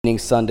reading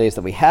Sundays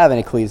that we have in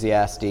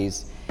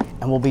Ecclesiastes,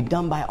 and we'll be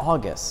done by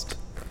August.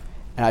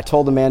 And I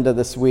told Amanda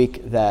this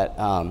week that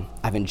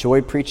I've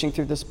enjoyed preaching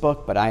through this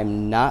book, but I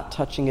am not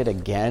touching it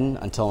again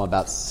until I'm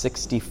about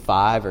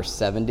 65 or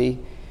 70,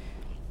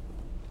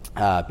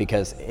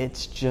 because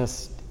it's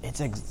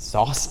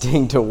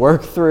exhausting to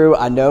work through.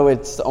 I know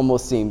it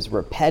almost seems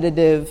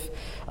repetitive,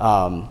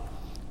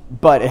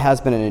 but it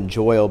has been an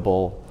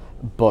enjoyable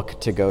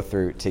book to go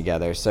through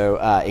together. So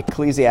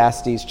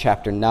Ecclesiastes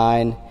chapter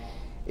 9,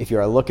 if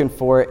you're looking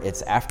for it,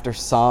 it's after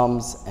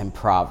Psalms and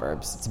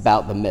Proverbs. It's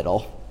about the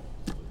middle.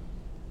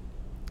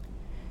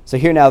 So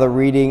hear now the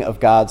reading of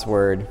God's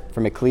word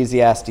from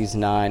Ecclesiastes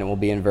 9, and we'll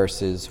be in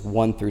verses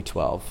 1 through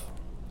 12.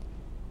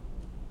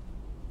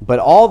 But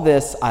all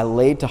this I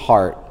laid to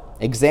heart,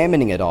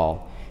 examining it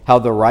all, how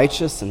the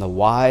righteous and the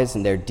wise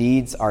and their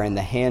deeds are in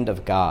the hand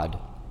of God.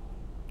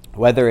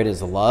 Whether it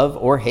is love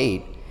or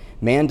hate,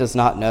 man does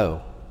not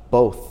know.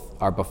 Both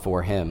are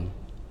before him.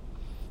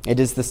 It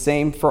is the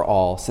same for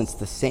all, since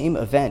the same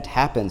event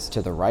happens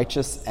to the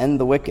righteous and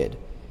the wicked,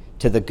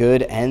 to the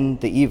good and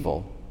the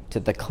evil, to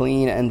the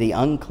clean and the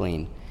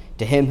unclean,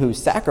 to him who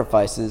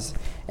sacrifices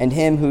and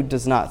him who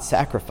does not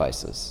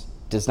sacrifice.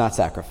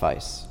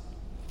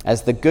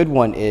 As the good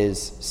one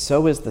is,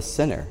 so is the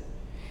sinner,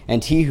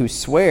 and he who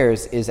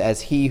swears is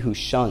as he who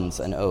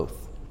shuns an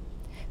oath.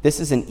 This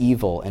is an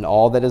evil in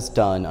all that is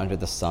done under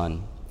the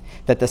sun,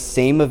 that the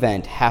same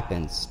event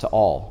happens to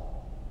all.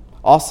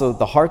 Also,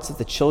 the hearts of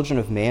the children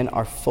of man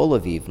are full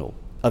of evil,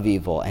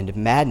 and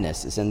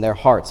madness is in their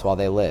hearts while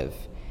they live.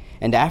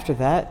 And after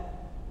that,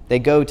 they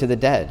go to the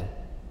dead.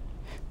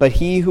 But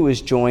he who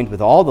is joined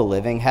with all the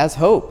living has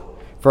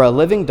hope, for a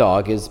living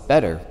dog is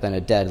better than a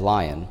dead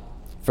lion.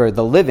 For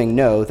the living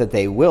know that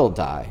they will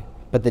die,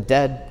 but the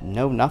dead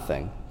know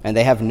nothing, and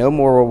they have no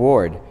more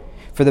reward,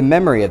 for the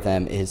memory of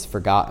them is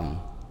forgotten.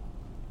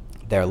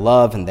 Their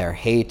love and their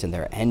hate and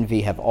their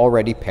envy have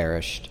already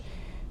perished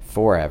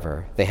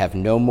forever. They have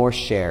no more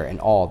share in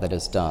all that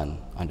is done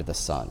under the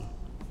sun.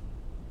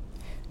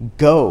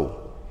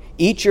 Go,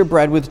 eat your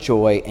bread with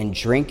joy and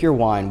drink your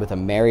wine with a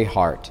merry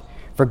heart,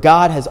 for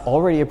God has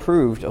already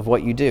approved of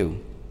what you do.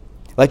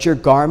 Let your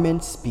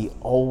garments be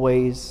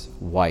always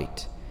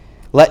white.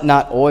 Let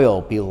not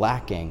oil be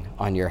lacking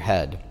on your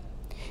head.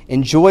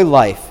 Enjoy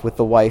life with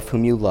the wife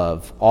whom you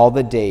love all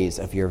the days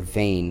of your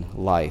vain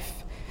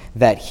life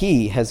that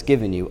he has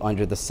given you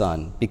under the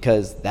sun,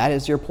 because that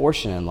is your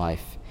portion in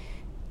life,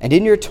 and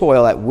in your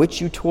toil at which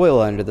you toil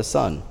under the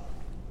sun.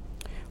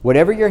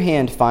 Whatever your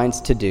hand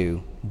finds to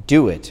do,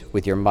 do it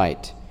with your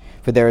might,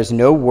 for there is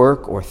no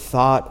work or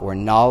thought or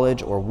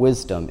knowledge or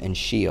wisdom in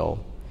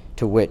Sheol,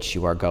 to which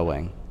you are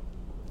going.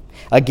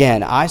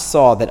 Again, I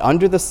saw that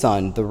under the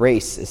sun the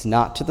race is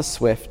not to the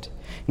swift,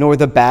 nor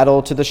the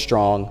battle to the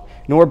strong,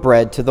 nor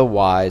bread to the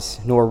wise,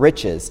 nor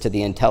riches to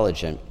the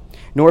intelligent,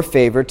 nor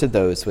favor to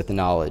those with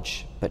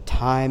knowledge, but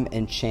time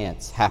and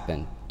chance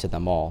happen to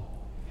them all.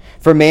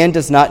 For man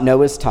does not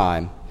know his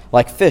time,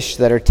 like fish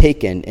that are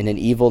taken in an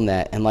evil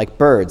net, and like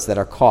birds that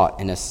are caught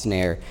in a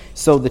snare.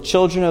 So the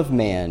children of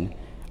man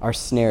are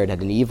snared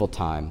at an evil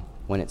time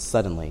when it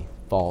suddenly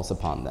falls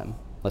upon them.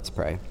 Let's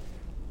pray.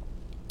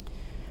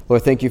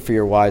 Lord, thank you for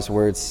your wise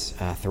words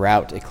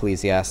throughout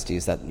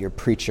Ecclesiastes that your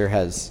preacher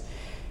has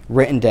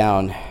written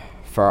down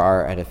for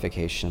our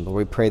edification. Lord,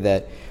 we pray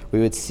that we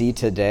would see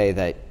today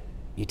that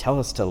you tell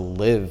us to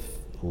live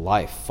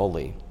life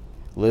fully,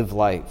 live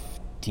life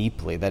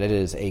deeply, that it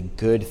is a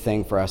good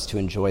thing for us to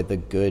enjoy the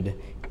good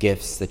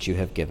gifts that you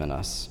have given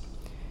us,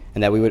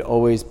 and that we would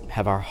always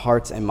have our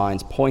hearts and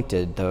minds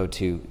pointed, though,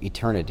 to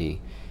eternity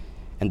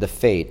and the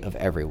fate of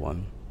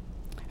everyone.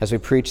 As we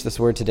preach this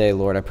word today,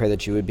 Lord, I pray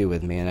that you would be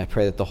with me, and I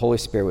pray that the Holy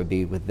Spirit would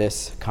be with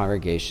this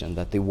congregation,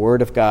 that the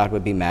word of God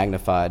would be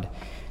magnified,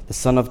 the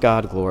Son of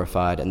God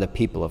glorified, and the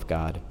people of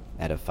God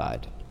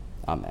edified.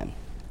 Amen.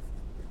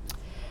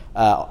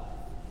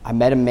 I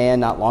met a man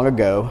not long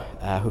ago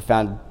who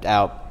found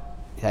out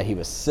that he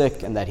was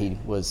sick and that he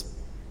was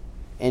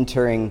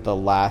entering the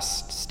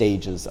last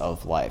stages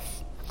of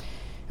life.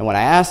 And when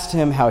I asked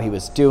him how he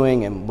was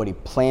doing and what he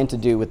planned to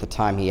do with the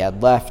time he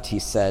had left, he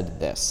said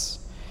this: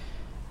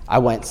 I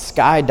went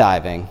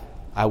skydiving,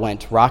 I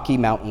went Rocky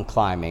Mountain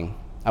climbing,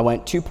 I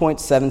went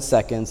 2.7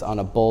 seconds on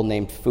a bull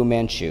named Fu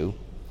Manchu,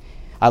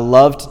 I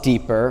loved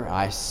deeper,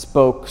 I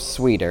spoke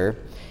sweeter,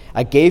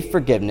 I gave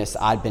forgiveness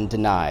I'd been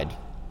denied.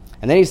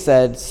 And then he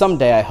said,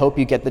 someday I hope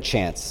you get the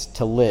chance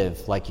to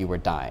live like you were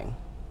dying.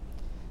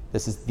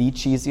 This is the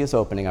cheesiest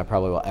opening I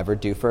probably will ever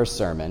do for a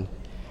sermon.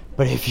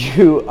 But if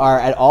you are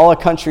at all a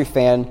country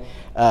fan,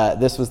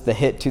 this was the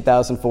hit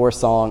 2004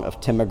 song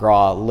of Tim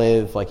McGraw,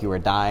 Live Like You Were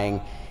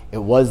Dying. It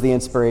was the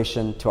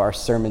inspiration to our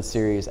sermon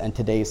series, and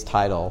today's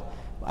title,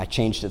 I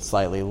changed it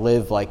slightly,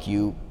 Live Like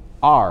You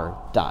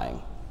Are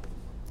Dying.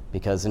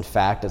 Because in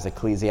fact, as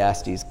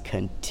Ecclesiastes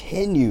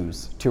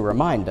continues to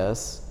remind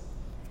us,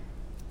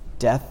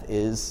 death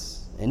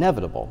is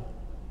inevitable.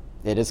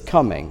 It is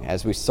coming.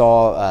 As we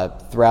saw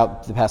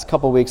throughout the past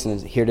couple weeks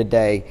and here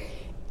today,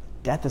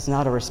 death is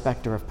not a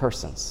respecter of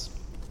persons.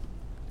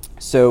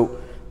 So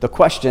the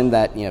question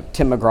that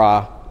Tim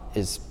McGraw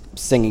is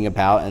singing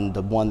about, and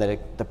the one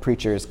that the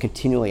preacher is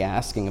continually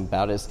asking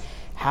about, is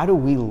how do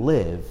we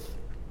live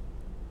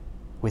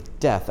with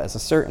death as a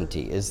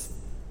certainty? Is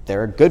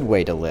there a good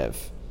way to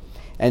live?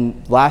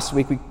 And last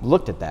week we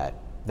looked at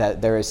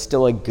that there is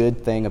still a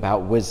good thing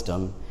about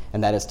wisdom,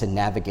 and that is to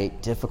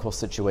navigate difficult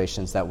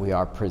situations that we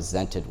are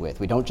presented with.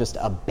 We don't just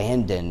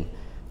abandon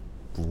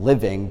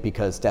living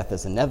because death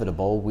is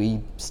inevitable.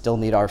 We still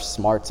need our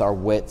smarts, our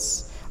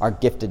wits, our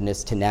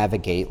giftedness to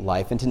navigate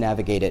life and to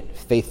navigate it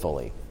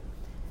faithfully.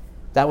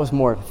 That was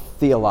more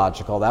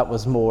theological. That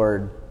was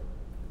more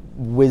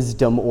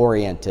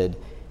wisdom-oriented.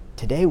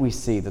 Today we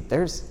see that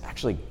there's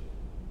actually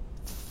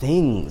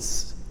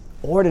things,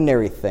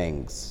 ordinary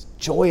things,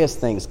 joyous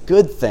things,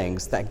 good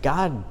things that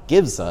God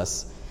gives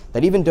us,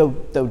 that even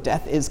though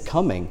death is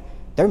coming,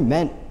 they're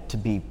meant to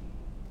be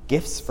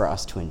gifts for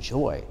us to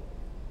enjoy.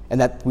 And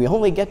that we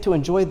only get to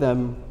enjoy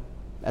them,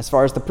 as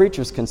far as the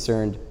preacher's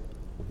concerned,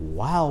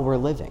 while we're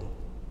living.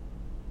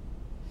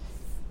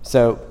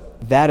 So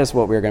that is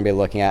what we're going to be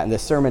looking at. And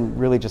this sermon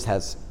really just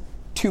has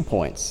 2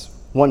 points.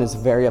 One is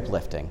very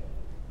uplifting.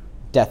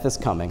 Death is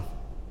coming.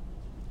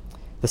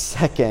 The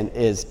second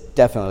is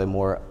definitely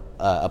more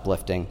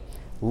uplifting.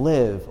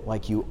 Live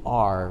like you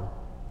are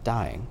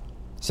dying.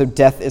 So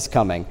death is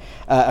coming.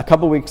 A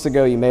couple weeks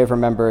ago, you may have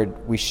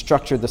remembered, we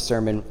structured the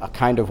sermon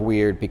kind of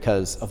weird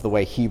because of the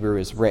way Hebrew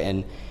is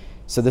written.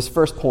 So this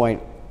first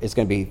point is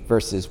going to be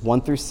verses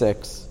 1 through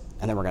 6,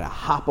 and then we're going to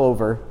hop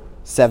over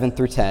 7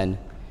 through 10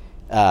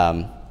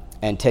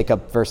 and take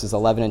up verses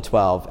 11 and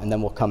 12, and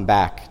then we'll come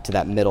back to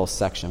that middle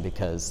section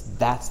because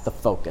that's the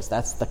focus.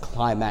 That's the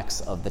climax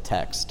of the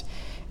text.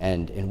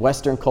 And in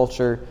Western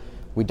culture,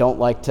 we don't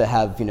like to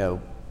have,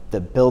 the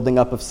building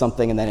up of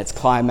something and then its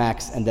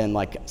climax and then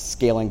like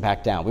scaling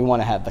back down. We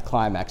want to have the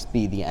climax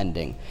be the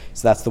ending.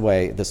 So that's the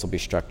way this will be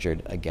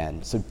structured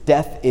again. So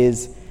death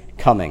is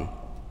coming.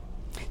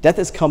 Death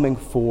is coming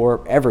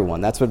for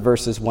everyone. That's what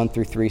verses 1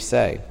 through 3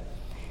 say.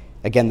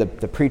 Again,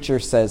 the preacher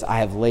says, I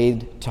have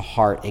laid to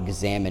heart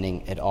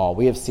examining it all.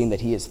 We have seen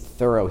that he is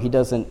thorough. He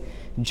doesn't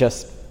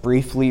just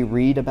briefly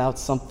read about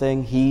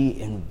something. He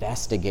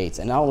investigates.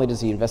 And not only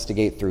does he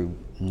investigate through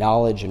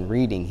knowledge and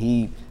reading,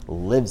 he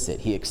lives it.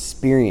 He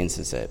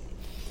experiences it.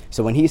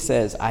 So when he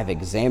says, I've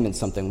examined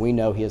something, we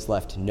know he has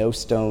left no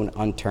stone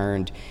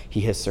unturned.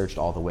 He has searched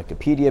all the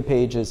Wikipedia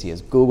pages. He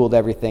has Googled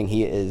everything.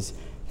 He is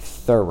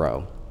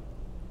thorough.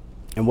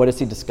 And what does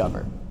he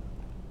discover?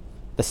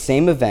 The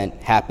same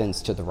event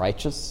happens to the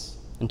righteous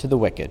and to the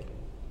wicked,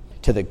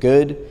 to the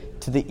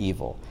good, to the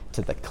evil,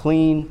 to the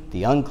clean,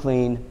 the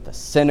unclean, the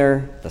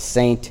sinner, the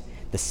saint.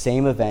 The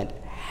same event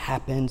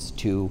happens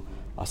to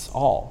us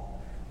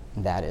all.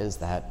 And that is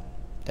that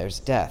there's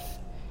death.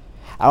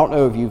 I don't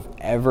know if you've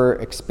ever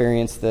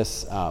experienced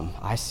this.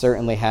 I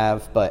certainly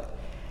have, but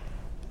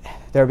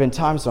there have been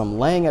times when I'm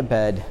laying in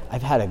bed,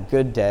 I've had a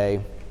good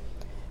day,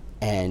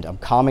 and I'm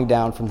calming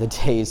down from the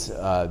day's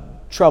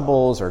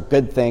troubles or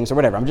good things or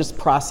whatever. I'm just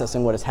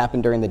processing what has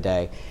happened during the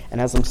day. And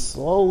as I'm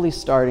slowly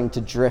starting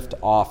to drift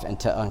off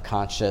into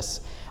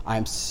unconscious,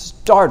 I'm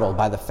startled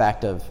by the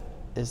fact of,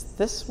 is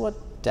this what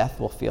death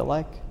will feel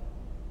like?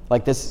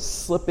 Like this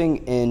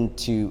slipping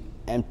into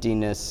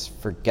emptiness,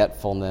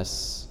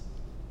 forgetfulness,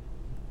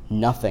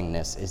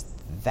 nothingness. Is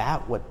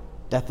that what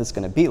death is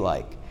going to be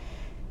like?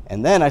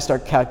 And then I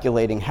start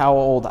calculating how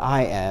old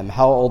I am,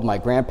 how old my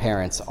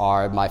grandparents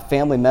are, my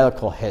family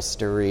medical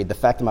history, the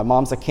fact that my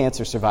mom's a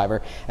cancer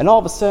survivor, and all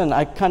of a sudden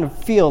I kind of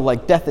feel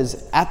like death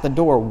is at the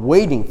door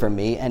waiting for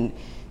me, and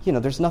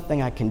there's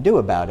nothing I can do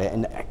about it,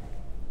 and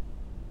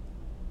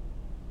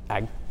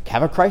I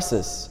have a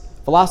crisis.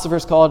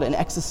 Philosophers call it an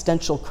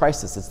existential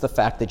crisis. It's the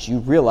fact that you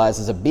realize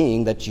as a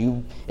being that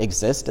you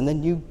exist and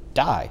then you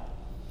die.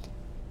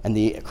 And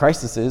the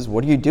crisis is,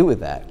 what do you do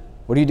with that?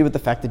 What do you do with the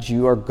fact that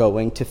you are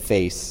going to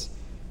face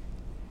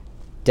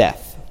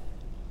death?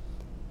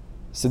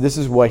 So this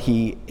is what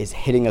he is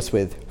hitting us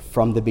with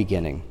from the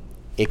beginning.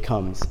 It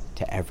comes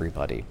to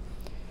everybody.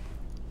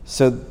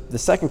 So the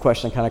second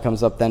question that kind of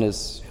comes up then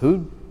is,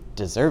 who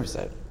deserves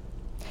it?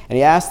 And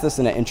he asks this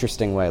in an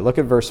interesting way. Look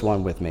at verse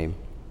 1 with me.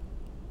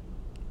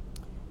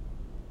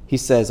 He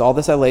says, all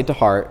this I laid to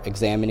heart,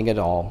 examining it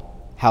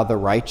all, how the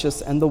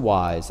righteous and the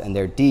wise and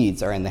their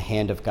deeds are in the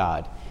hand of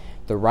God.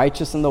 The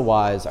righteous and the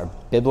wise are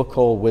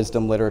biblical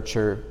wisdom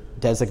literature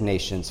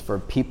designations for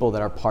people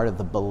that are part of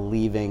the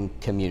believing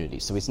community.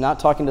 So he's not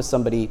talking to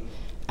somebody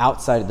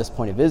outside of this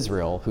point of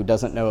Israel who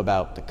doesn't know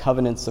about the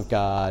covenants of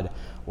God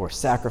or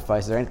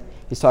sacrifices or anything.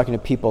 He's talking to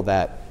people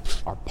that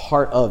are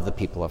part of the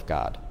people of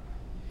God.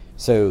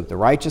 So the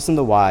righteous and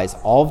the wise,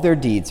 all of their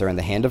deeds are in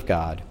the hand of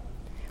God.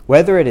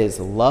 Whether it is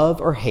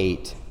love or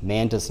hate,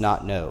 man does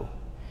not know.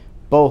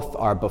 Both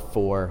are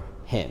before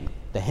him.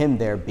 The him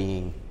there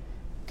being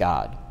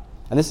God.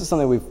 And this is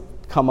something we've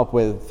come up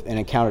with and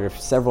encountered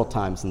several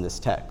times in this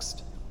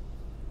text.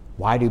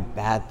 Why do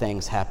bad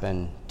things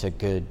happen to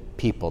good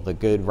people? The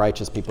good,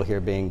 righteous people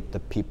here being the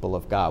people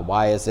of God.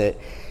 Why is it,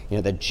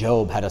 that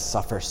Job had to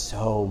suffer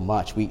so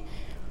much?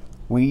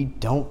 We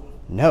don't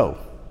know.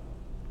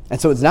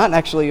 And so it's not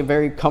actually a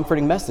very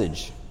comforting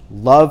message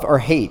Love or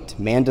hate,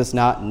 man does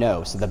not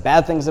know. So the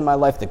bad things in my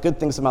life, the good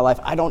things in my life,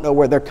 I don't know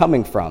where they're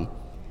coming from.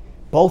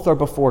 Both are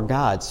before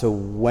God. So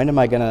when am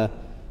I gonna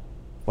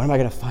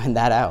find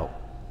that out?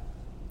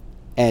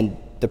 And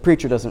the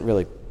preacher doesn't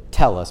really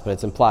tell us, but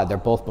it's implied they're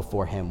both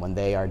before him. When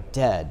they are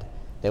dead,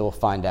 they will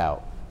find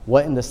out,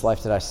 what in this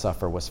life did I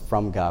suffer was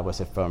from God? Was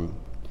it from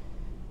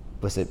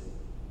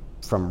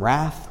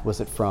wrath? Was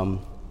it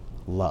from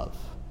love?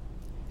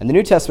 And the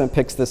New Testament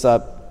picks this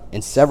up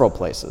in several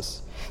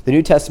places. The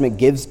New Testament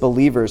gives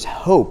believers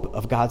hope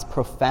of God's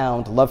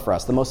profound love for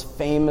us. The most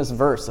famous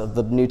verse of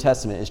the New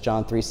Testament is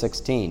John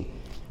 3:16.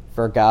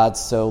 For God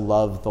so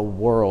loved the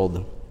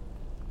world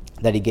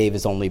that he gave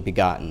his only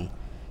begotten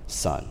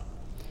Son.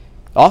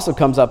 It also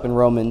comes up in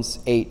Romans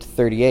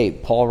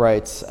 8:38. Paul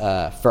writes,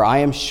 for I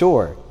am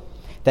sure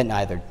that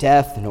neither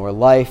death, nor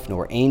life,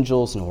 nor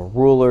angels, nor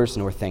rulers,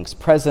 nor things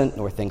present,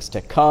 nor things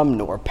to come,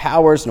 nor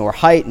powers, nor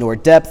height, nor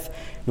depth,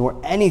 nor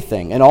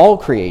anything in all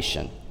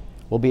creation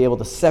will be able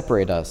to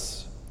separate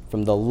us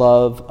from the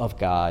love of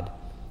God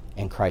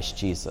in Christ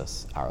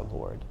Jesus our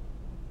Lord.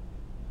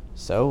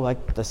 So,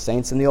 like the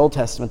saints in the Old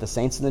Testament, the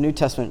saints in the New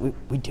Testament,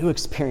 we do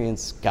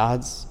experience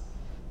God's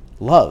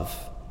love.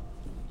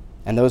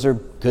 And those are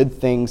good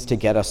things to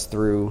get us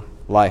through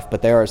life.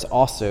 But there is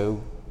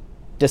also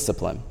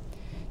discipline.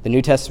 The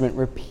New Testament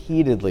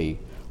repeatedly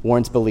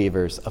warns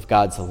believers of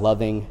God's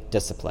loving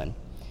discipline.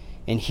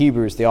 In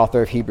Hebrews, the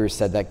author of Hebrews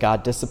said that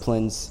God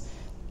disciplines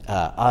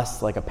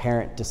us like a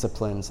parent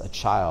disciplines a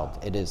child.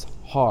 It is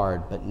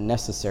hard but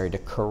necessary to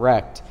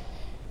correct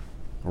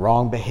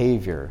wrong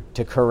behavior,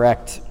 to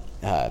correct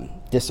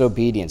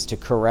disobedience, to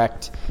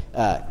correct,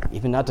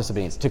 even not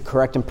disobedience, to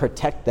correct and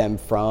protect them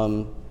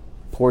from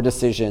poor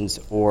decisions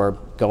or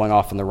going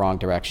off in the wrong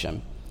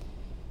direction.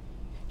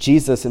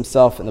 Jesus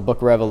himself in the book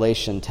of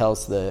Revelation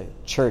tells the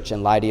church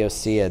in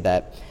Laodicea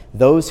that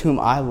those whom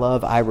I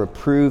love I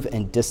reprove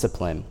and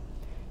discipline,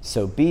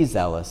 so be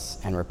zealous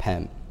and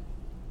repent.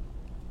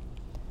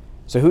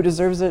 So who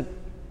deserves it?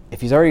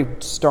 If he's already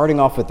starting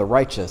off with the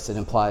righteous, it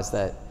implies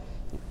that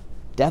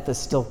death is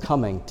still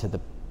coming to the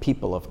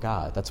people of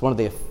God. That's one of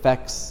the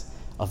effects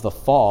of the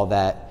fall,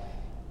 that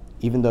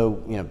even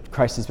though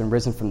Christ has been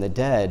risen from the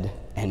dead,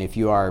 and if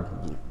you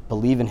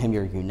believe in him,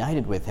 you're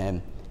united with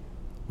him,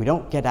 we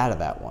don't get out of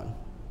that one.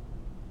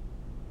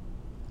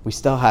 We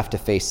still have to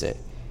face it.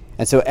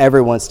 And so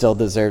everyone still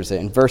deserves it.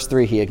 In verse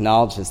 3, he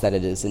acknowledges that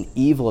it is an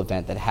evil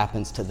event that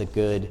happens to the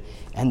good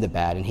and the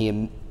bad. And he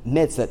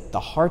admits that the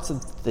hearts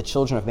of the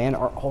children of man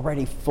are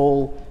already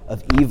full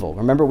of evil.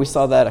 Remember, we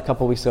saw that a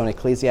couple weeks ago in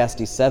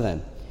Ecclesiastes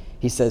 7.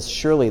 He says,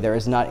 surely there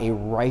is not a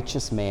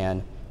righteous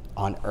man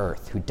on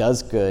earth who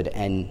does good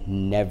and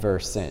never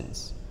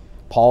sins.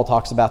 Paul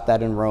talks about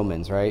that in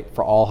Romans, right?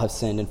 For all have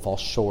sinned and fall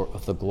short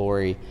of the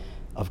glory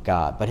of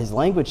God. But his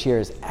language here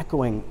is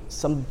echoing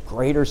some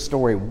greater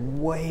story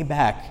way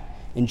back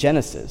in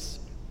Genesis.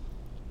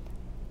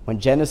 In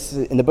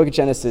the book of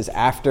Genesis,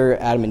 after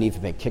Adam and Eve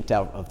have been kicked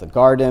out of the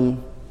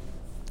garden,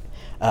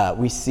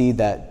 we see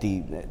that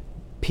the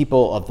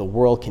people of the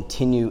world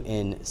continue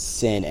in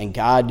sin, and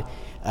God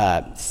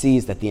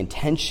sees that the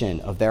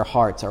intention of their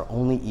hearts are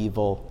only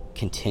evil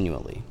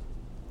continually.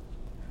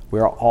 We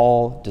are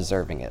all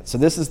deserving it. So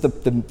this is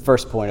the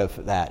first point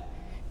of that.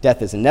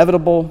 Death is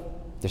inevitable.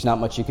 There's not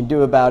much you can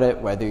do about it.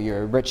 Whether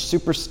you're a rich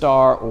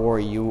superstar or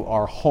you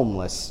are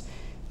homeless,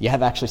 you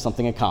have actually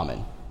something in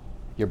common.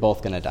 You're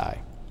both going to die.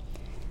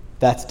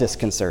 That's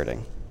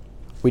disconcerting.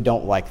 We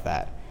don't like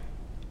that.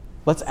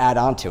 Let's add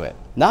on to it.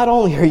 Not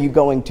only are you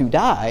going to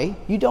die,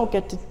 you don't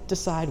get to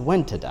decide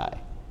when to die.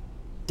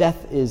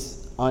 Death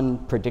is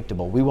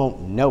unpredictable. We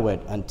won't know it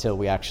until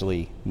we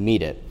actually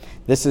meet it.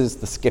 This is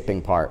the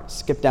skipping part.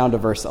 Skip down to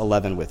verse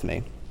 11 with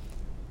me.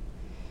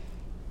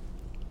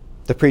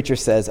 The preacher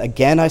says,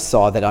 again I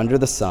saw that under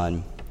the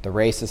sun, the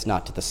race is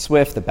not to the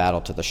swift, the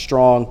battle to the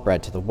strong,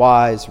 bread to the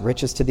wise,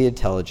 riches to the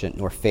intelligent,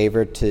 nor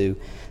favor to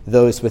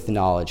those with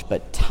knowledge.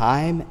 But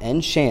time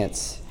and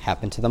chance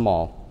happen to them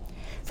all,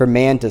 for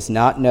man does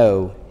not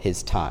know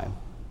his time.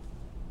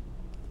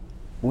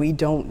 We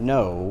don't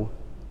know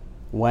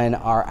when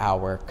our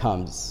hour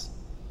comes.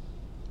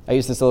 I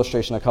used this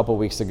illustration a couple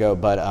weeks ago,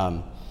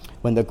 but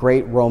when the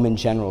great Roman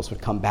generals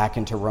would come back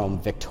into Rome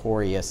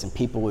victorious, and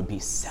people would be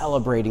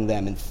celebrating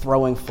them and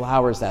throwing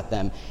flowers at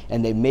them,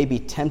 and they may be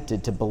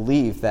tempted to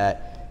believe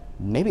that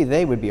maybe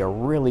they would be a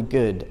really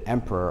good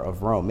emperor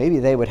of Rome. Maybe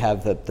they would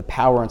have the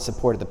power and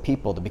support of the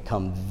people to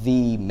become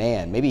the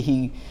man. Maybe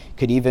he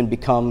could even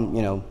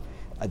become,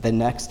 the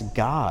next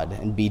god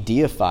and be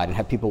deified and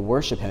have people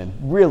worship him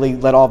and really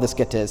let all this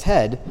get to his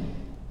head.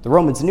 The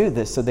Romans knew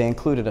this, so they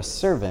included a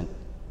servant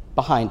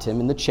behind him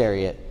in the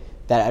chariot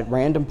that at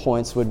random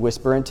points would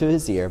whisper into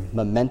his ear,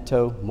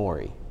 memento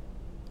mori,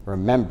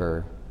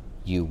 remember,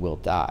 you will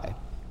die.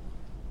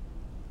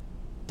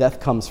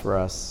 Death comes for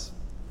us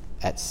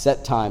at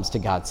set times to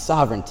God's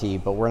sovereignty,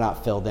 but we're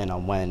not filled in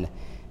on when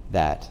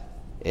that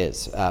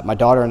is. My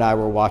daughter and I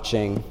were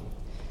watching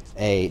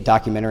a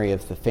documentary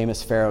of the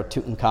famous pharaoh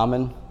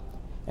Tutankhamun,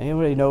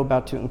 Anybody know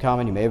about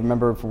Tutankhamun? You may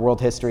remember from world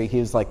history,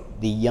 he was like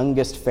the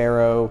youngest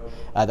pharaoh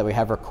that we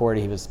have recorded.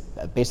 He was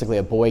basically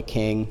a boy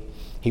king.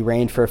 He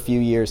reigned for a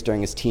few years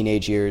during his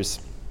teenage years.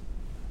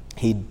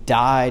 He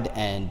died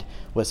and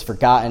was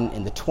forgotten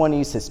in the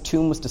 20s. His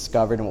tomb was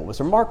discovered, and what was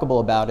remarkable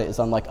about it is,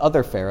 unlike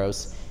other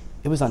pharaohs,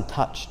 it was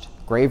untouched.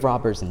 Grave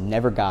robbers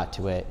never got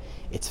to it.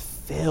 It's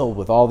filled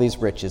with all these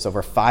riches.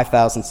 Over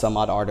 5,000 some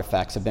odd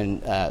artifacts have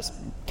been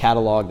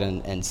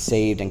cataloged and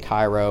saved in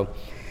Cairo.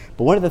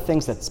 But one of the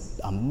things that's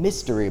a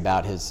mystery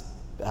about his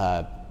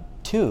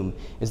tomb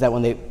is that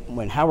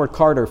when Howard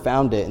Carter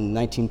found it in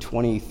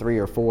 1923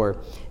 or 4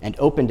 and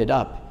opened it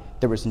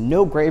up, there was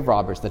no grave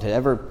robbers that had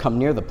ever come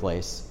near the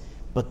place,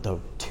 but the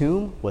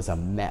tomb was a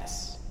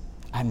mess.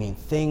 I mean,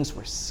 things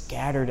were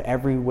scattered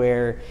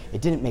everywhere.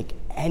 It didn't make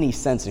any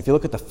sense. If you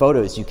look at the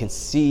photos, you can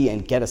see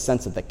and get a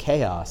sense of the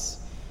chaos.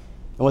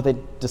 And what they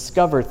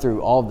discovered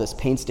through all of this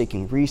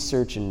painstaking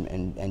research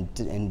and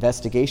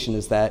investigation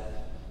is that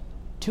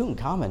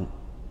Tutankhamun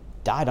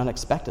died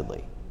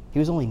unexpectedly. He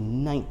was only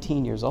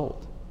 19 years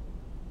old.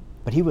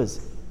 But he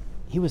was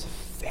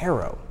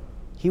Pharaoh.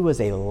 He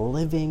was a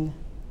living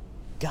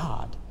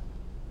God.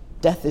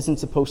 Death isn't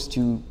supposed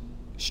to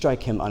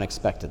strike him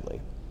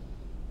unexpectedly.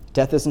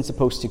 Death isn't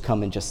supposed to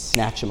come and just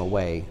snatch him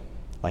away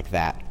like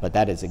that, but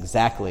that is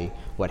exactly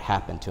what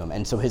happened to him.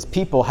 And so his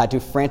people had to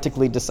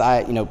frantically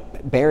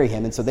bury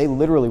him, and so they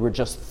literally were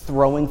just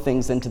throwing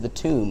things into the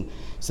tomb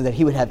so that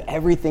he would have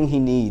everything he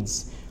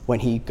needs when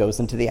he goes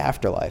into the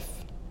afterlife.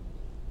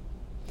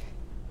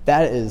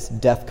 That is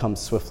death comes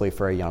swiftly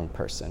for a young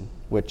person,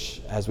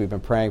 which, as we've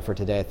been praying for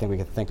today, I think we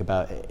can think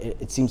about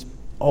it seems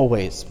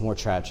always more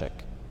tragic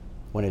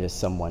when it is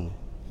someone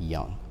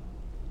young.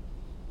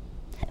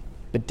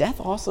 But death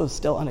also is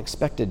still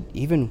unexpected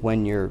even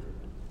when you're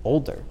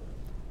older.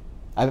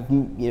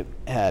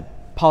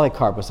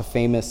 Polycarp was a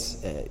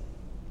famous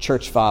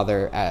church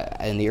father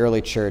in the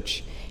early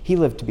church. He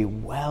lived to be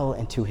well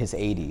into his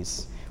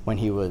 80s when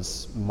he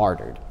was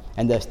martyred.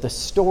 And the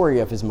story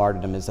of his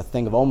martyrdom is a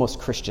thing of almost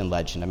Christian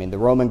legend. I mean, the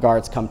Roman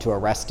guards come to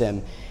arrest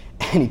him,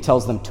 and he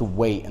tells them to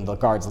wait, and the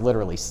guards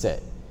literally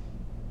sit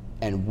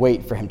and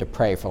wait for him to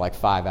pray for like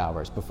 5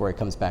 hours before he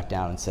comes back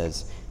down and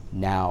says,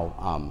 "Now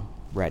I'm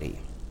ready."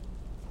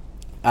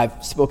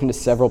 I've spoken to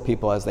several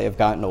people as they have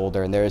gotten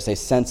older, and there is a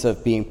sense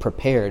of being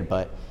prepared,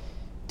 but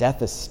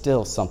death is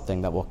still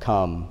something that will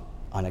come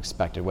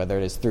unexpected, whether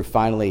it is through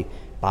finally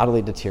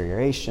bodily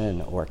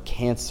deterioration or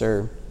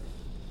cancer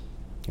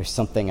or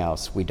something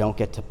else. We don't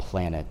get to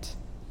plan it.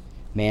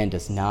 Man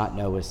does not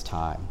know his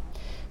time.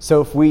 So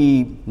if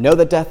we know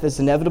that death is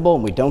inevitable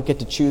and we don't get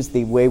to choose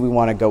the way we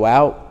want to go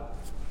out,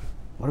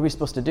 what are we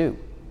supposed to do?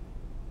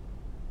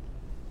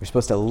 We're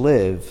supposed to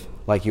live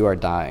like you are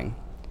dying.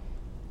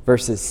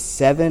 Verses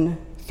 7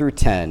 through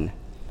 10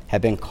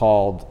 have been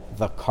called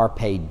the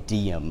carpe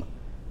diem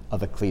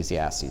of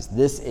Ecclesiastes.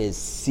 This is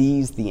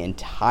seize the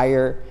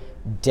entire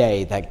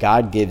day that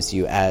God gives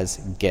you as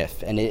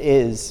gift. And it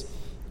is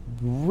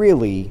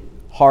really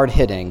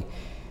hard-hitting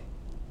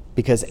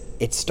because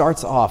it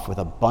starts off with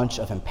a bunch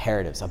of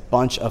imperatives, a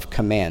bunch of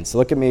commands. So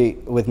look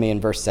with me in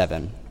verse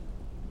 7.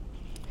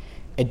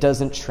 It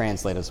doesn't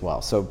translate as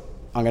well, so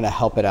I'm going to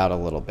help it out a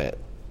little bit.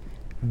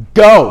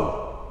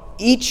 Go!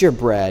 Eat your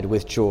bread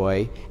with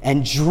joy,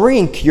 and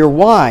drink your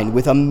wine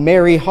with a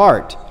merry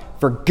heart,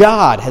 for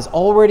God has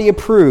already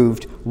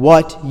approved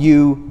what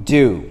you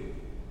do.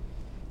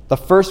 The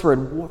first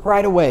word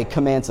right away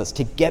commands us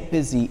to get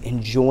busy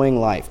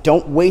enjoying life.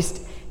 Don't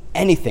waste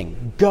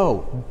anything.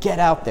 Go, get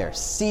out there,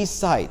 see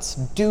sights,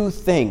 do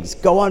things,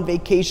 go on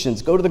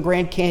vacations, go to the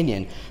Grand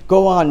Canyon,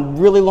 go on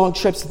really long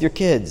trips with your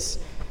kids.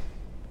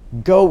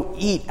 Go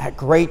eat at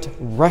great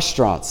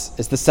restaurants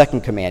is the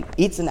second command.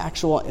 Eat's an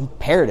actual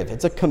imperative.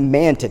 It's a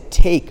command to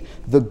take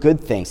the good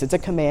things. It's a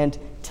command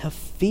to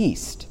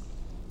feast.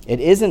 It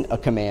isn't a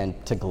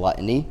command to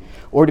gluttony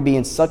or to be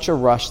in such a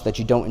rush that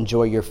you don't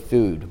enjoy your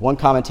food. One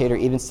commentator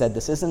even said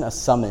this isn't a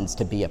summons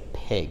to be a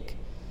pig.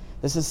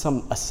 This is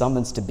a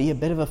summons to be a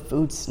bit of a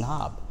food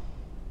snob.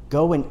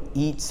 Go and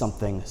eat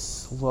something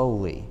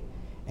slowly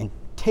and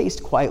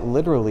taste quite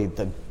literally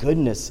the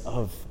goodness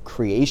of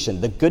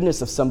creation, the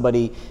goodness of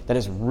somebody that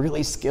is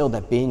really skilled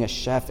at being a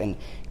chef, and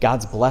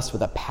God's blessed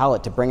with a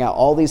palate to bring out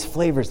all these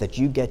flavors that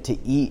you get to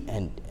eat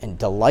and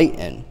delight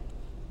in.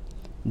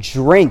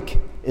 Drink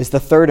is the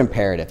third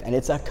imperative, and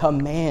it's a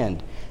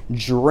command.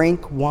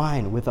 Drink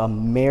wine with a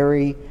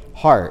merry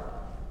heart.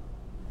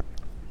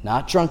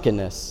 Not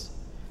drunkenness,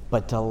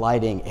 but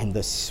delighting in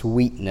the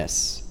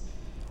sweetness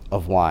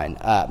of wine.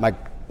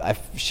 I've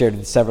shared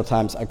it several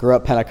times. I grew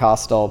up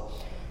Pentecostal.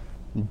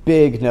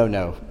 Big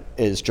no-no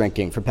is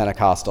drinking for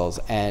Pentecostals.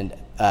 And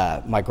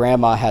my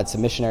grandma had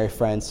some missionary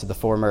friends to the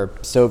former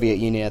Soviet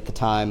Union at the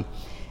time.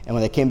 And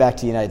when they came back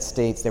to the United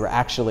States, they were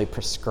actually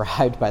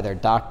prescribed by their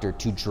doctor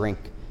to drink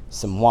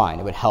some wine.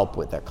 It would help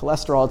with their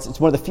cholesterol. It's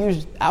one of the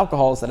few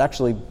alcohols that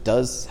actually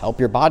does help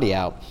your body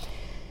out.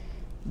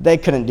 They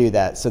couldn't do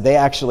that. So they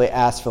actually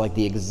asked for like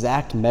the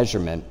exact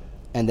measurement,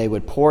 and they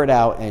would pour it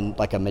out in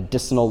like a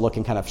medicinal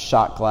looking kind of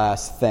shot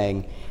glass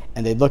thing,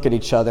 and they'd look at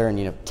each other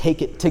and,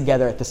 take it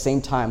together at the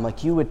same time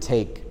like you would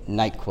take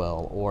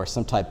NyQuil or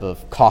some type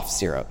of cough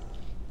syrup.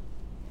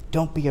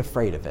 Don't be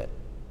afraid of it,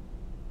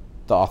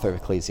 the author of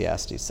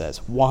Ecclesiastes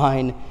says.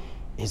 Wine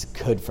is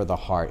good for the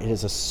heart. It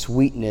is a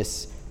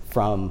sweetness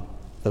from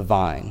the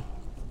vine.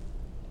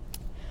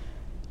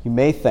 You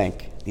may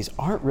think these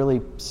aren't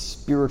really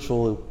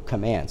spiritual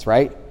commands,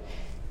 right?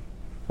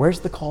 Where's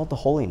the call to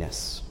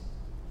holiness?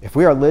 If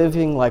we are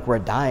living like we're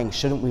dying,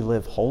 shouldn't we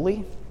live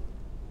holy?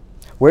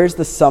 Where's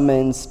the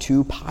summons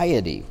to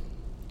piety?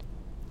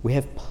 We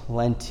have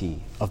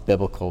plenty of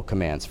biblical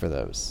commands for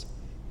those.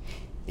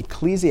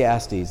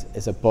 Ecclesiastes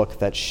is a book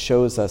that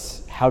shows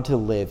us how to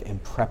live in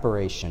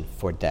preparation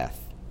for death.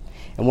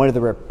 And one of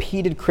the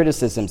repeated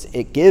criticisms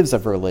it gives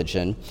of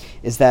religion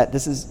is that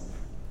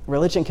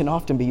religion can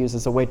often be used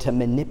as a way to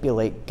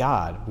manipulate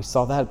God. We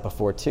saw that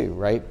before too,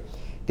 right?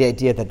 The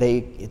idea that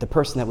the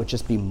person that would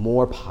just be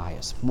more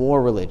pious,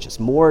 more religious,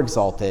 more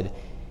exalted,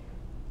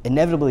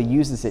 inevitably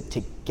uses it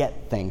to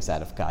get things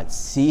out of God.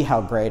 See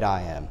how great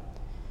I am.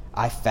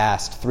 I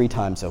fast 3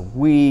 times a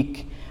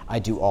week. I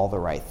do all the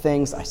right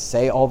things. I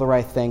say all the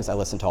right things. I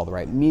listen to all the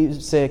right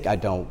music. I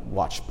don't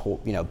watch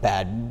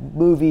bad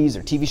movies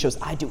or TV shows.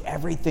 I do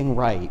everything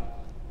right.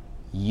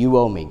 You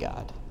owe me,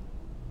 God.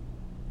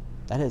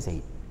 That is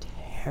a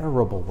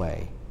terrible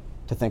way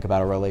to think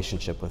about a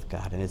relationship with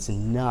God, and it's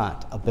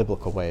not a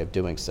biblical way of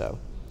doing so.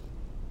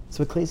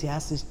 So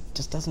Ecclesiastes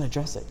just doesn't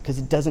address it because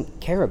it doesn't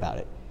care about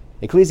it.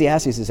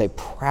 Ecclesiastes is a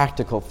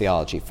practical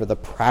theology for the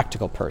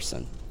practical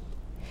person.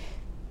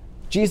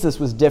 Jesus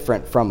was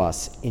different from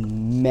us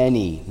in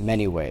many,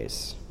 many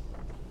ways.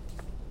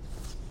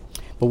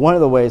 But one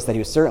of the ways that he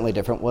was certainly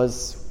different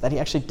was that he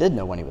actually did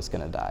know when he was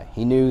going to die.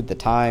 He knew the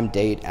time,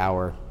 date,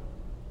 hour.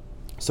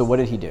 So what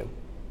did he do?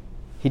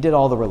 He did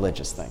all the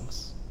religious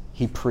things.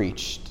 He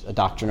preached a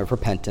doctrine of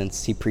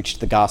repentance. He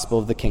preached the gospel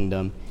of the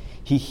kingdom.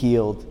 He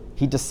healed.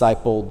 He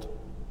discipled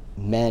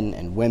men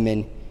and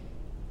women.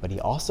 But he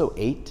also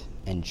ate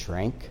and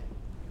drank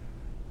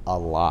a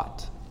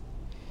lot.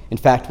 In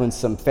fact, when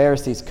some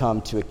Pharisees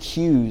come to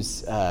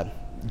accuse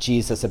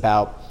Jesus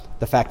about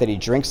the fact that he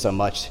drinks so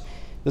much,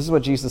 this is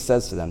what Jesus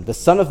says to them. The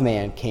Son of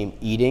Man came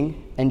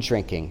eating and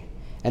drinking,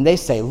 and they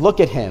say, look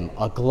at him,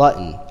 a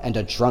glutton and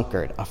a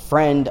drunkard, a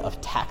friend of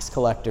tax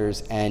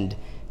collectors and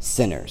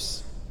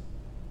sinners.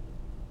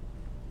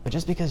 But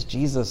just because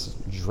Jesus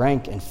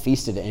drank and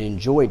feasted and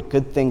enjoyed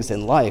good things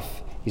in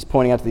life, he's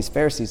pointing out to these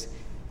Pharisees,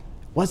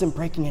 wasn't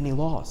breaking any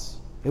laws.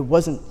 It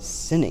wasn't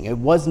sinning. It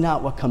was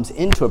not what comes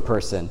into a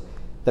person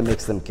that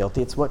makes them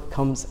guilty. It's what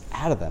comes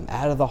out of them,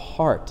 out of the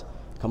heart.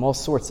 Come all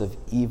sorts of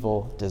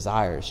evil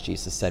desires,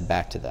 Jesus said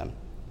back to them.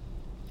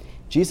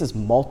 Jesus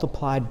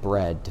multiplied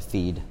bread to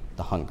feed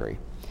the hungry.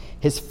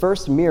 His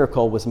first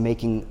miracle was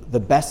making the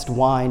best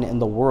wine in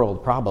the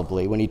world,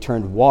 probably, when he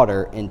turned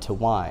water into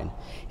wine.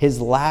 His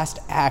last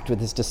act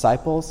with his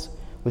disciples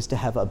was to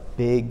have a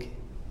big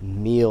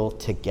meal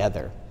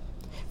together.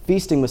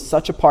 Feasting was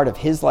such a part of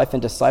his life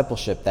and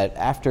discipleship that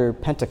after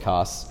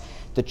Pentecost,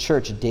 the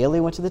church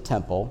daily went to the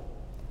temple,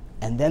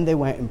 and then they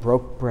went and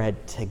broke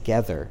bread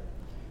together,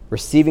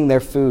 receiving their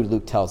food,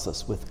 Luke tells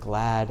us, with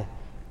glad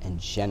and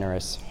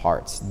generous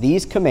hearts.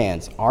 These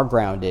commands are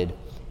grounded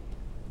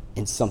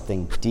in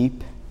something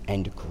deep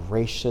and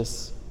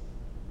gracious.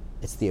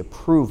 It's the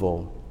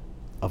approval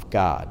of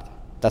God.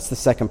 That's the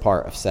second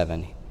part of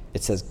 7.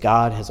 It says,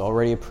 God has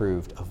already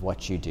approved of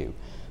what you do.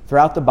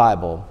 Throughout the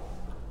Bible,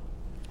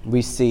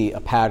 we see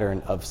a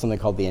pattern of something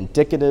called the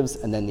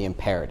indicatives and then the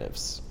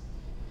imperatives.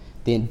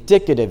 The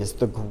indicative is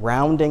the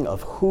grounding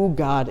of who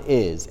God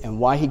is and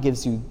why he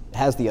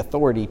has the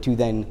authority to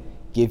then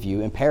give you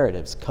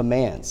imperatives,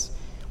 commands.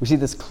 We see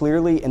this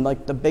clearly in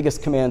the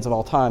biggest commands of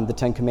all time, the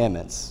 10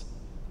 Commandments.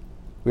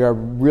 We are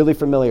really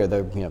familiar.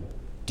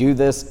 Do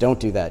this, don't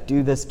do that.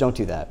 Do this, don't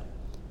do that.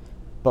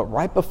 But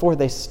right before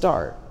they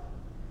start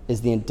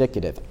is the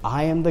indicative.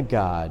 I am the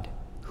God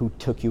who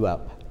took you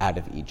up out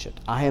of Egypt.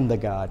 I am the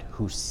God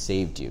who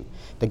saved you.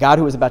 The God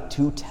who is about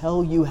to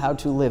tell you how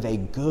to live a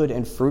good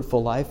and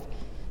fruitful life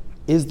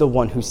is the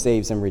one who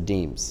saves and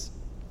redeems.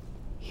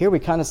 Here we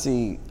kind of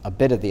see a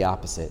bit of the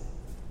opposite.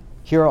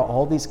 Here are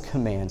all these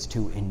commands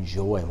to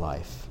enjoy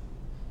life,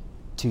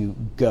 to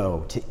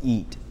go, to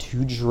eat,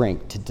 to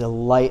drink, to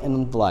delight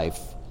in life,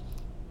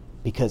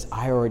 because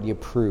I already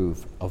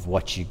approve of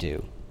what you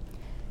do.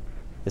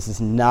 This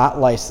is not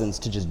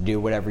licensed to just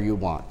do whatever you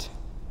want.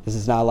 This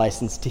is not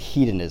licensed to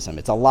hedonism.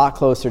 It's a lot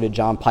closer to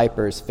John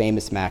Piper's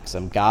famous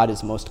maxim, God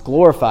is most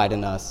glorified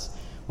in us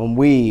when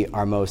we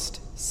are most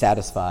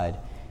satisfied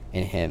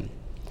in him.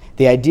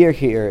 The idea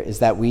here is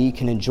that we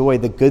can enjoy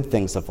the good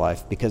things of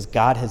life because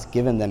God has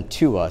given them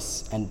to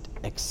us and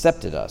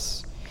accepted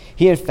us.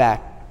 He, in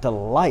fact,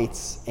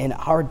 delights in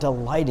our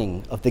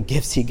delighting of the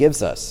gifts he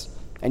gives us.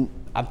 And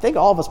I think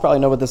all of us probably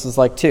know what this is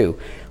like too.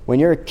 When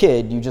you're a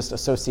kid, you just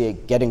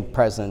associate getting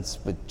presents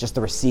with just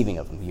the receiving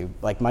of them.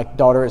 My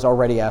daughter is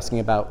already asking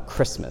about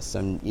Christmas,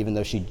 and even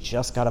though she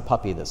just got a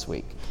puppy this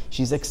week,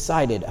 she's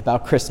excited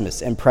about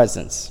Christmas and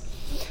presents.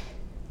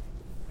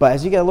 But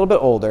as you get a little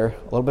bit older,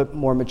 a little bit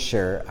more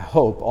mature, I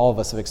hope all of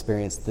us have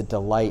experienced the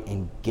delight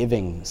in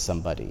giving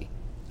somebody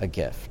a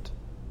gift.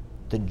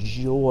 The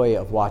joy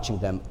of watching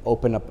them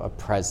open up a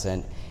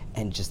present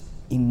and just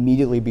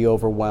immediately be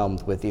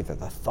overwhelmed with either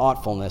the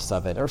thoughtfulness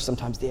of it or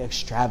sometimes the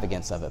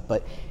extravagance of it.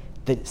 But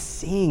that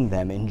seeing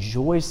them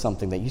enjoy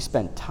something that you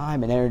spent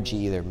time and energy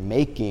either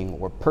making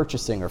or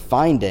purchasing or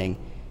finding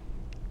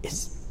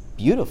is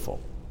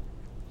beautiful.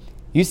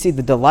 You see,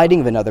 the delighting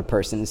of another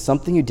person is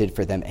something you did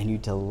for them, and you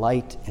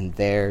delight in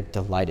their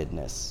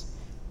delightedness.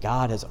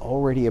 God has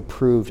already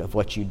approved of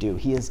what you do.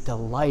 He is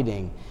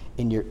delighting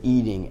in your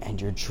eating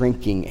and your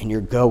drinking and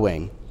your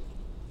going.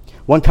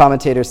 One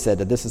commentator said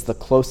that this is the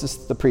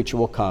closest the preacher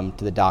will come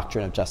to the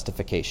doctrine of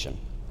justification.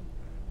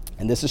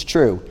 And this is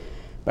true,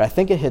 but I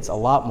think it hits a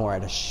lot more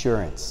at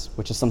assurance,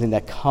 which is something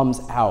that comes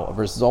out, a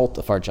result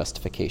of our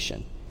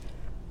justification.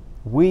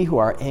 We who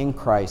are in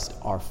Christ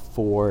are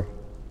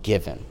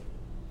forgiven.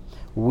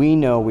 We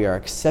know we are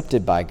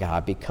accepted by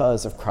God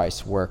because of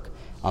Christ's work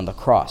on the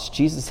cross.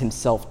 Jesus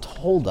himself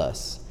told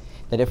us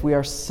that if we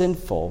are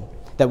sinful,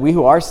 that we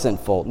who are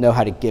sinful know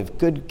how to give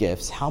good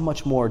gifts, how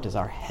much more does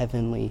our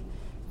heavenly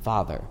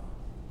Father?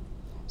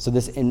 So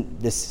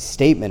this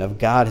statement of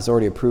God has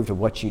already approved of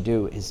what you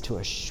do is to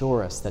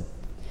assure us that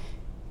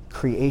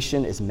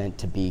creation is meant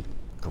to be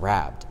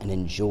grabbed and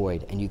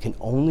enjoyed, and you can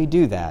only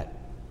do that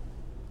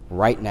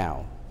right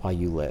now while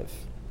you live.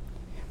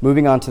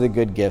 Moving on to the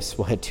good gifts,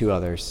 we'll hit two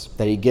others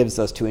that he gives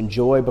us to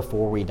enjoy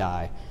before we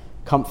die: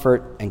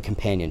 comfort and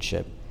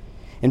companionship.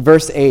 In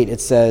verse 8, it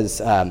says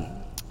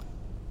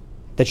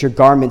that your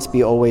garments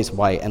be always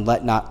white, and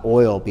let not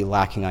oil be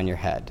lacking on your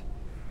head.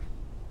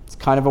 It's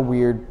kind of a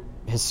weird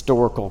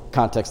historical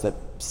context that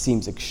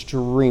seems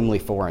extremely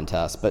foreign to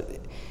us, but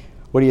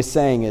what he is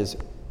saying is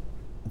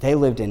they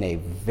lived in a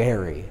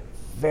very,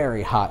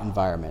 very hot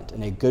environment,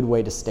 and a good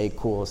way to stay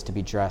cool is to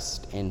be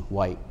dressed in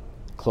white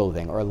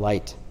clothing or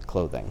light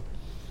clothing.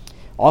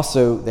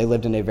 Also, they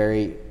lived in a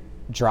very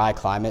dry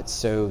climate,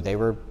 so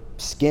their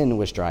skin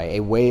was dry. A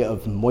way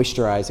of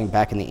moisturizing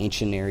back in the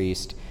ancient Near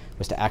East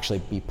was to actually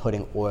be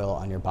putting oil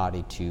on your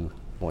body to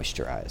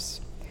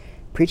moisturize.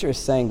 Preacher is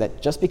saying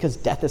that just because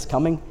death is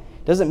coming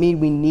doesn't mean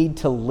we need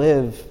to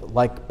live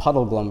like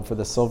Puddleglum for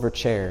the silver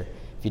chair.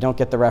 If you don't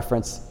get the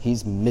reference,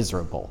 he's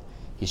miserable.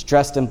 He's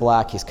dressed in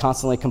black, he's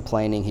constantly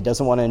complaining, he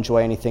doesn't want to enjoy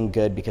anything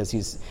good because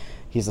he's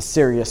a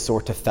serious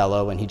sort of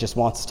fellow and he just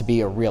wants to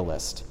be a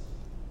realist.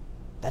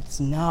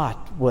 That's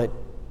not what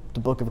the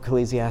book of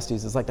Ecclesiastes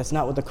is like. That's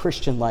not what the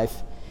Christian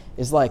life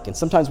is like. And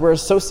sometimes we're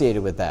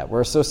associated with that.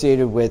 We're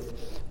associated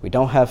with we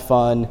don't have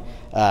fun,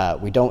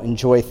 we don't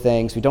enjoy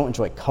things, we don't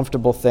enjoy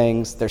comfortable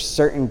things. There's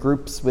certain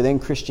groups within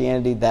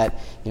Christianity that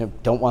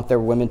don't want their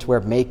women to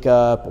wear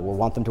makeup or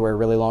want them to wear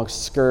really long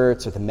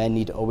skirts, or the men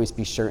need to always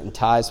be shirt and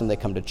ties when they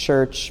come to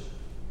church.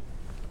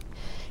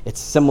 It's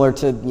similar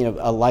to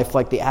a life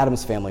like the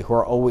Addams family, who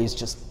are always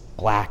just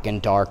black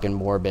and dark and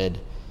morbid.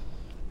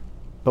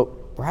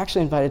 But we're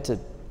actually invited to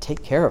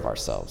take care of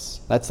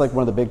ourselves. That's like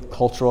one of the big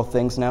cultural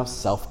things now,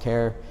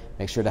 self-care.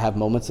 Make sure to have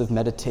moments of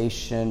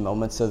meditation,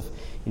 moments of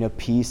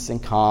peace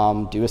and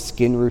calm, do a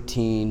skin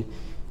routine,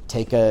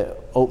 take a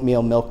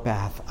oatmeal milk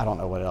bath. I don't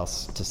know what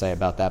else to say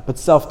about that, but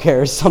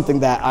self-care is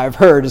something that I've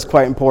heard is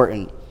quite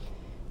important.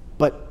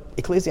 But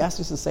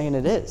Ecclesiastes is saying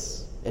it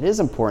is. It is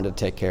important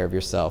to take care of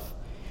yourself.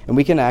 And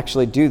we can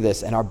actually do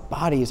this, and our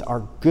bodies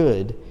are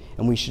good,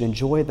 and we should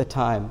enjoy the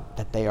time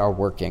that they are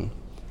working.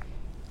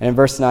 And in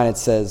verse 9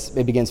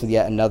 it begins with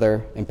yet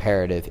another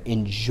imperative: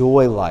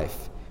 enjoy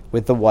life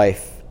with the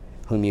wife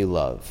whom you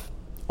love,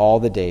 all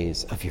the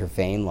days of your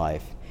vain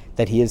life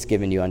that he has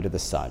given you under the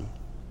sun.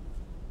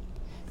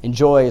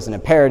 Enjoy is an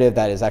imperative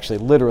that is actually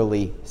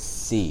literally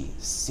see.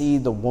 See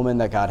the woman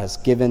that God has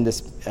given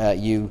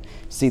you.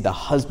 See the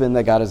husband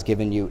that God has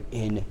given you.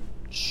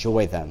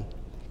 Enjoy them.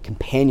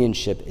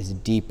 Companionship is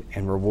deep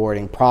and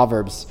rewarding.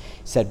 Proverbs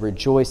said,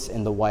 rejoice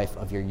in the wife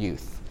of your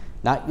youth.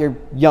 Not your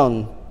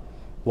young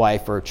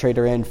wife or trade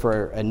her in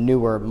for a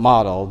newer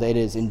model. It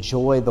is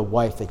enjoy the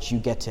wife that you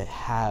get to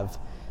have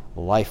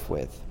life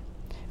with.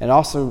 And it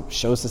also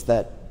shows us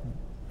that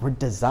we're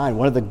designed.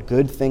 One of the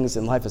good things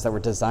in life is that we're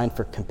designed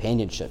for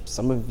companionship.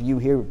 Some of you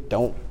here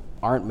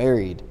aren't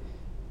married.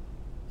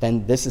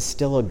 Then this is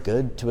still a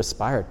good to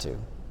aspire to.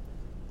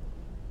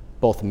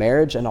 Both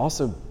marriage and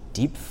also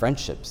deep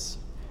friendships.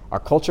 Our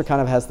culture kind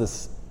of has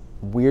this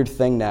weird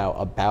thing now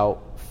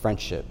about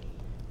friendship.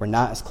 We're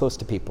not as close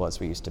to people as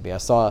we used to be. I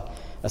saw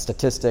a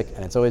statistic,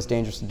 and it's always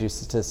dangerous to do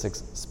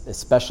statistics,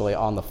 especially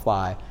on the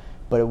fly,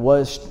 but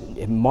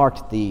it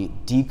marked the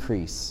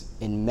decrease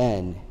in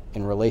men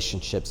in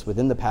relationships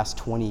within the past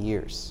 20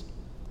 years.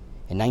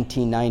 In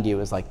 1990, it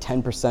was like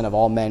 10% of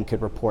all men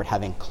could report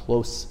having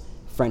close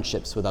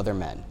friendships with other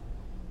men,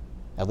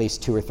 at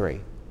least 2 or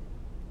 3.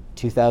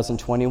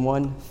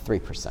 2021,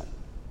 3%.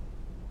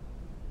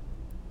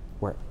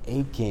 We're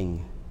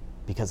aching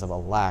because of a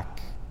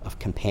lack of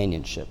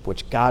companionship,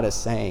 which God is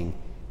saying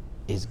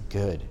is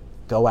good.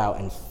 Go out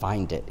and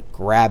find it,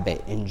 grab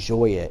it,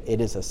 enjoy it.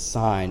 It is a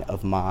sign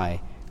of my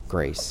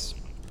grace.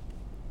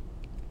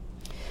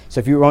 So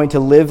if you're going to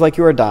live like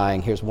you are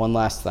dying, here's one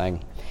last thing.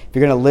 If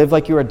you're going to live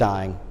like you are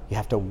dying, you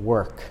have to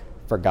work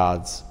for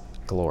God's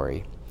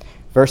glory.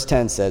 Verse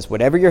 10 says,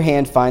 "Whatever your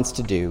hand finds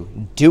to do,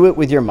 do it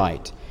with your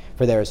might,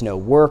 for there is no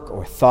work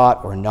or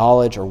thought or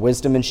knowledge or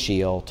wisdom in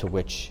Sheol to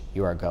which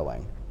you are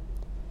going."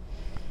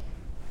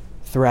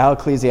 Throughout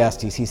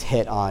Ecclesiastes, he's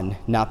hit on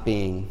not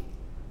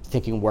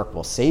thinking work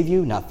will save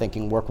you, not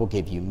thinking work will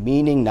give you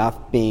meaning,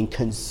 not being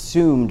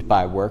consumed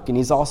by work, and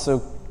he's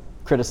also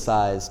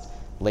criticized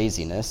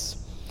laziness.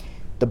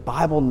 The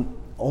Bible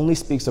only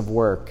speaks of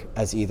work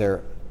as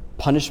either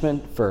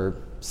punishment for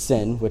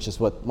sin, which is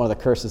one of the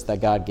curses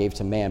that God gave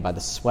to man. By the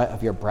sweat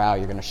of your brow,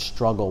 you're going to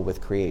struggle with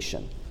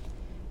creation.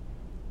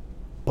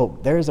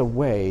 But there is a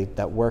way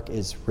that work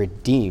is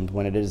redeemed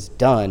when it is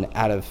done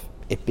out of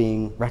it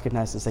being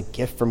recognized as a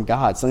gift from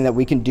God, something that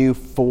we can do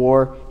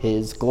for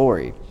his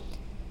glory.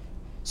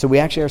 So we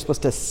actually are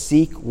supposed to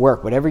seek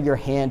work, whatever your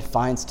hand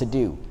finds to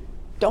do.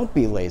 Don't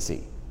be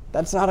lazy.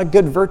 That's not a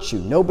good virtue.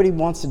 Nobody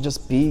wants to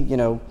just be,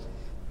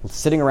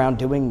 sitting around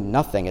doing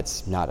nothing.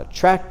 It's not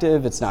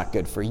attractive. It's not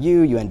good for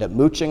you. You end up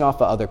mooching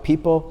off of other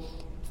people.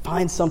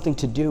 Find something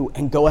to do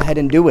and go ahead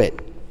and do it.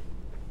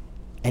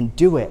 And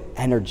do it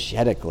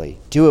energetically.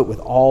 Do it with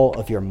all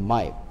of your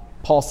might.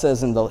 Paul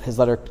says in his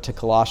letter to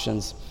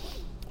Colossians,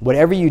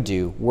 "Whatever you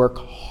do, work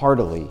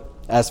heartily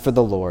as for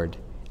the Lord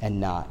and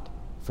not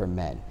for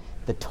men."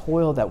 The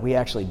toil that we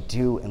actually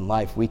do in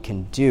life, we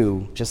can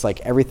do just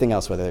like everything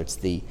else, whether it's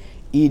the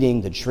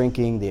eating, the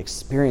drinking, the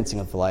experiencing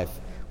of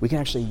life. We can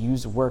actually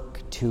use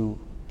work to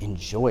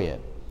enjoy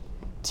it,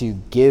 to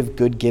give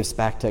good gifts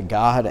back to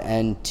God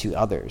and to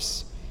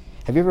others.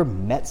 Have you ever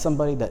met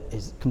somebody that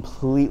is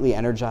completely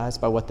energized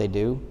by what they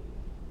do?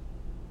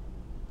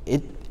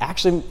 It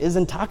actually is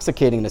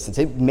intoxicating in a sense.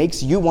 It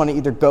makes you want to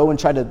either go and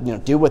try to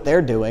do what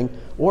they're doing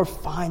or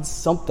find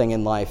something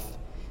in life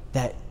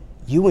that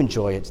you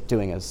enjoy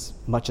doing as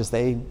much as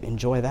they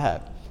enjoy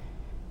that.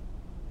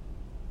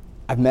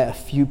 I've met a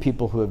few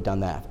people who have done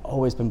that. I've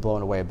always been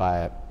blown away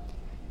by it.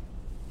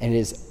 And it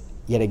is,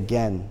 yet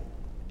again,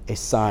 a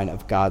sign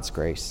of God's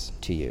grace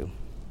to you.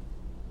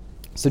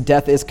 So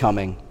death is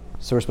coming,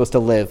 so we're supposed to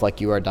live like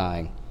you are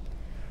dying.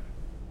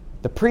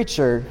 The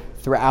preacher,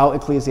 throughout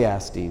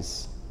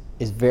Ecclesiastes,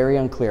 is very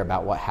unclear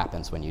about what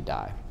happens when you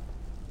die.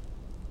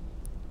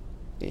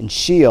 In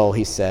Sheol,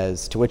 he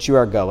says, to which you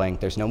are going,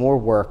 there's no more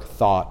work,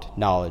 thought,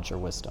 knowledge, or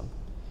wisdom.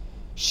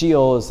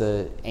 Sheol is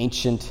an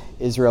ancient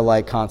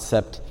Israelite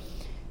concept.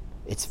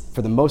 It's,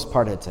 for the most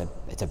part, it's a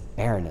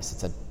barrenness,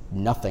 it's a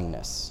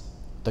nothingness.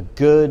 The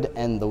good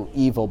and the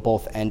evil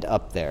both end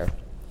up there.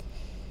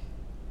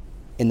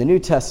 In the New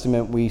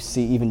Testament, we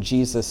see even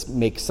Jesus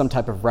make some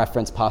type of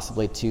reference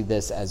possibly to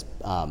this as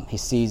he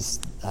sees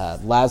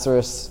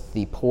Lazarus,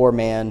 the poor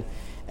man,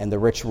 and the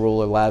rich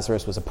ruler.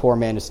 Lazarus was a poor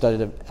man who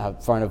stood in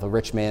front of a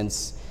rich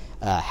man's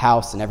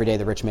house, and every day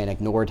the rich man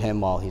ignored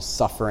him while he's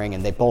suffering,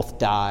 and they both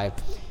die.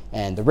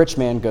 And the rich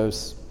man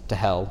goes to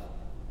hell.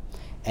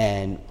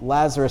 And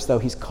Lazarus, though,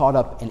 he's caught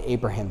up in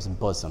Abraham's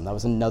bosom. That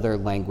was another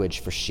language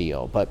for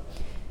Sheol. But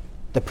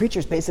the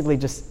preacher's basically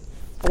just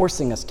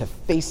forcing us to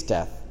face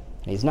death,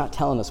 and he's not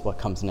telling us what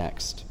comes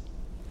next.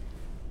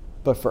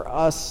 But for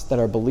us that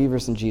are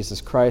believers in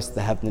Jesus Christ,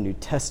 that have the New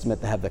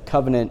Testament, that have the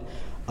covenant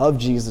of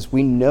Jesus,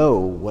 we know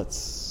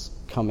what's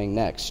coming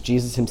next.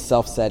 Jesus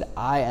himself said,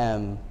 "I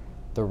am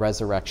the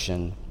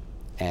resurrection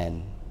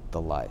and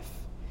the life."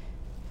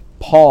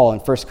 Paul in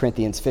 1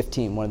 Corinthians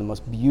 15, one of the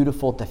most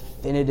beautiful,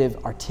 definitive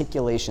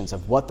articulations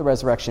of what the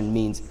resurrection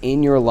means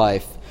in your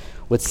life,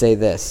 would say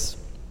this: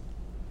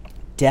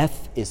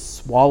 "Death is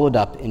swallowed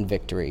up in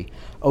victory.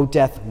 O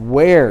death,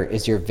 where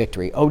is your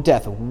victory? O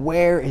death,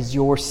 where is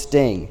your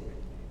sting?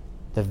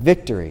 The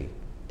victory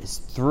is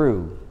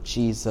through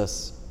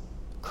Jesus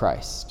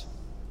Christ."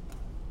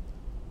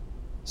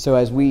 So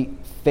as we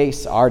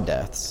face our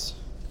deaths,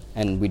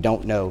 and we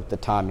don't know the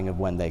timing of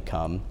when they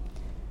come,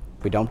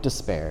 we don't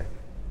despair.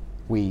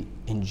 We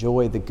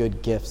enjoy the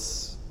good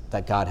gifts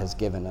that God has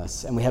given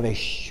us, and we have a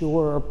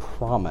sure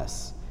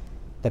promise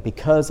that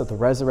because of the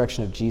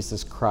resurrection of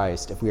Jesus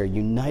Christ, if we are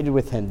united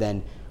with him,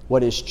 then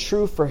what is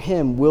true for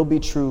him will be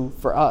true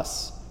for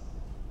us.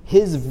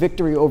 His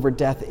victory over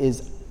death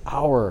is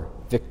our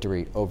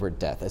victory over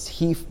death. As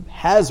he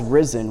has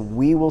risen,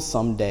 we will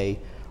someday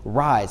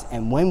rise.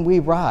 And when we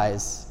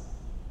rise,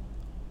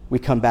 we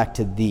come back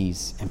to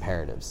these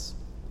imperatives.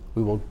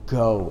 We will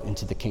go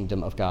into the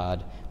kingdom of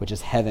God, which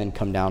is heaven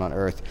come down on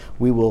earth.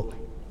 We will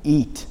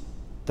eat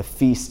the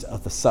feast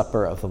of the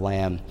supper of the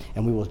Lamb,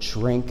 and we will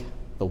drink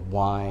the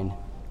wine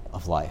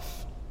of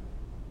life.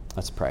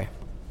 Let's pray.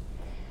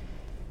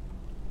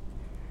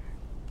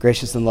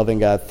 Gracious and loving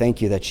God,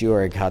 thank you that you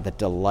are a God that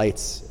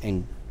delights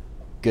in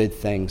good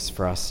things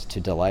for us to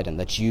delight in,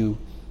 that you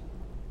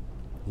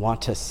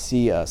want to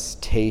see us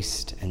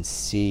taste and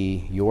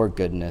see your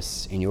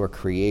goodness in your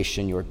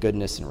creation, your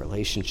goodness in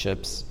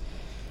relationships.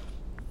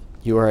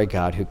 You are a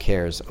God who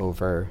cares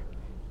over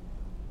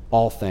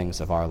all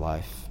things of our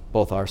life,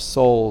 both our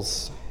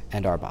souls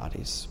and our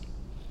bodies.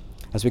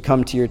 As we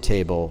come to your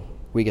table,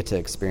 we get to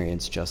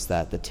experience just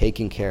that, the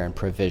taking care and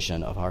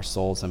provision of our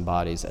souls and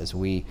bodies as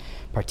we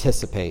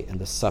participate in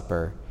the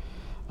supper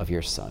of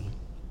your Son.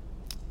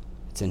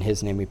 It's in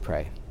his name we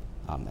pray.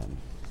 Amen.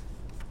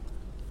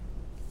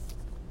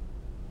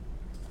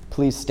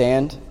 Please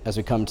stand as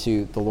we come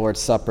to the Lord's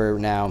Supper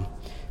now.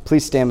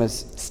 Please stand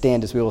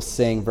as we will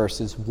sing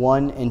verses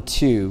 1 and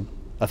 2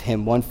 of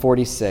hymn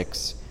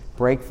 146,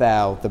 Break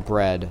Thou the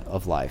Bread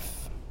of Life.